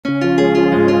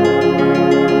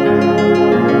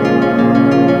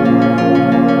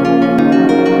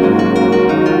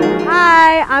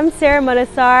Sarah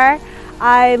Manesar.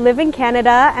 I live in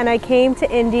Canada and I came to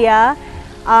India,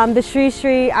 the Sri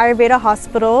Sri Ayurveda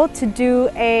Hospital, to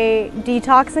do a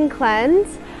detox and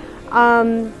cleanse.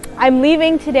 I'm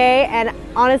leaving today and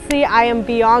honestly I am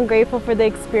beyond grateful for the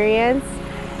experience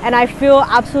and I feel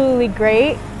absolutely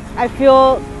great. I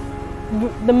feel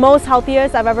the most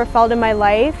healthiest I've ever felt in my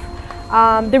life.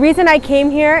 The reason I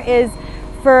came here is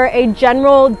for a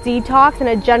general detox and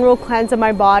a general cleanse of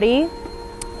my body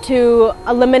to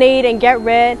eliminate and get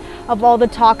rid of all the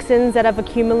toxins that have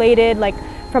accumulated, like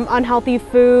from unhealthy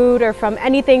food or from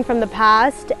anything from the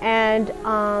past. And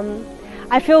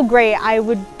I feel great. I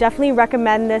would definitely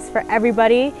recommend this for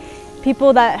everybody.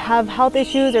 People that have health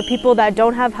issues or people that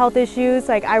don't have health issues,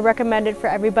 like I recommend it for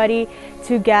everybody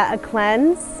to get a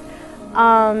cleanse.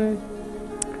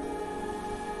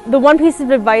 The one piece of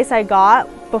advice I got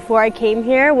before I came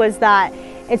here was that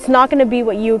it's not going to be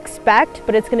what you expect,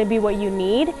 but it's going to be what you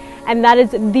need. And that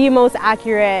is the most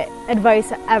accurate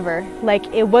advice ever. Like,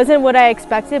 it wasn't what I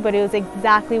expected, but it was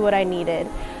exactly what I needed.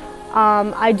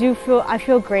 I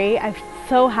feel great. I'm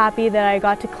so happy that I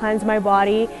got to cleanse my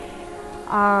body.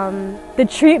 The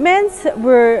treatments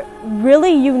were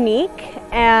really unique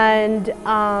and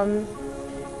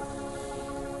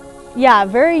yeah,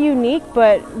 very unique,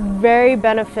 but very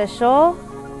beneficial.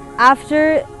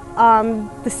 After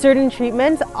the certain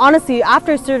treatments, honestly,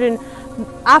 after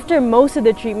most of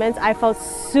the treatments, I felt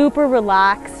super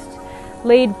relaxed,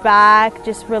 laid back,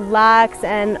 just relaxed,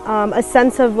 and a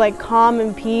sense of like calm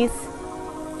and peace.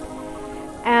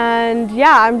 And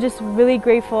yeah, I'm just really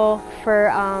grateful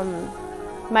for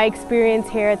my experience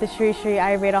here at the Sri Sri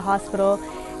Ayurveda Hospital,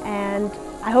 and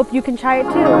I hope you can try it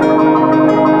too.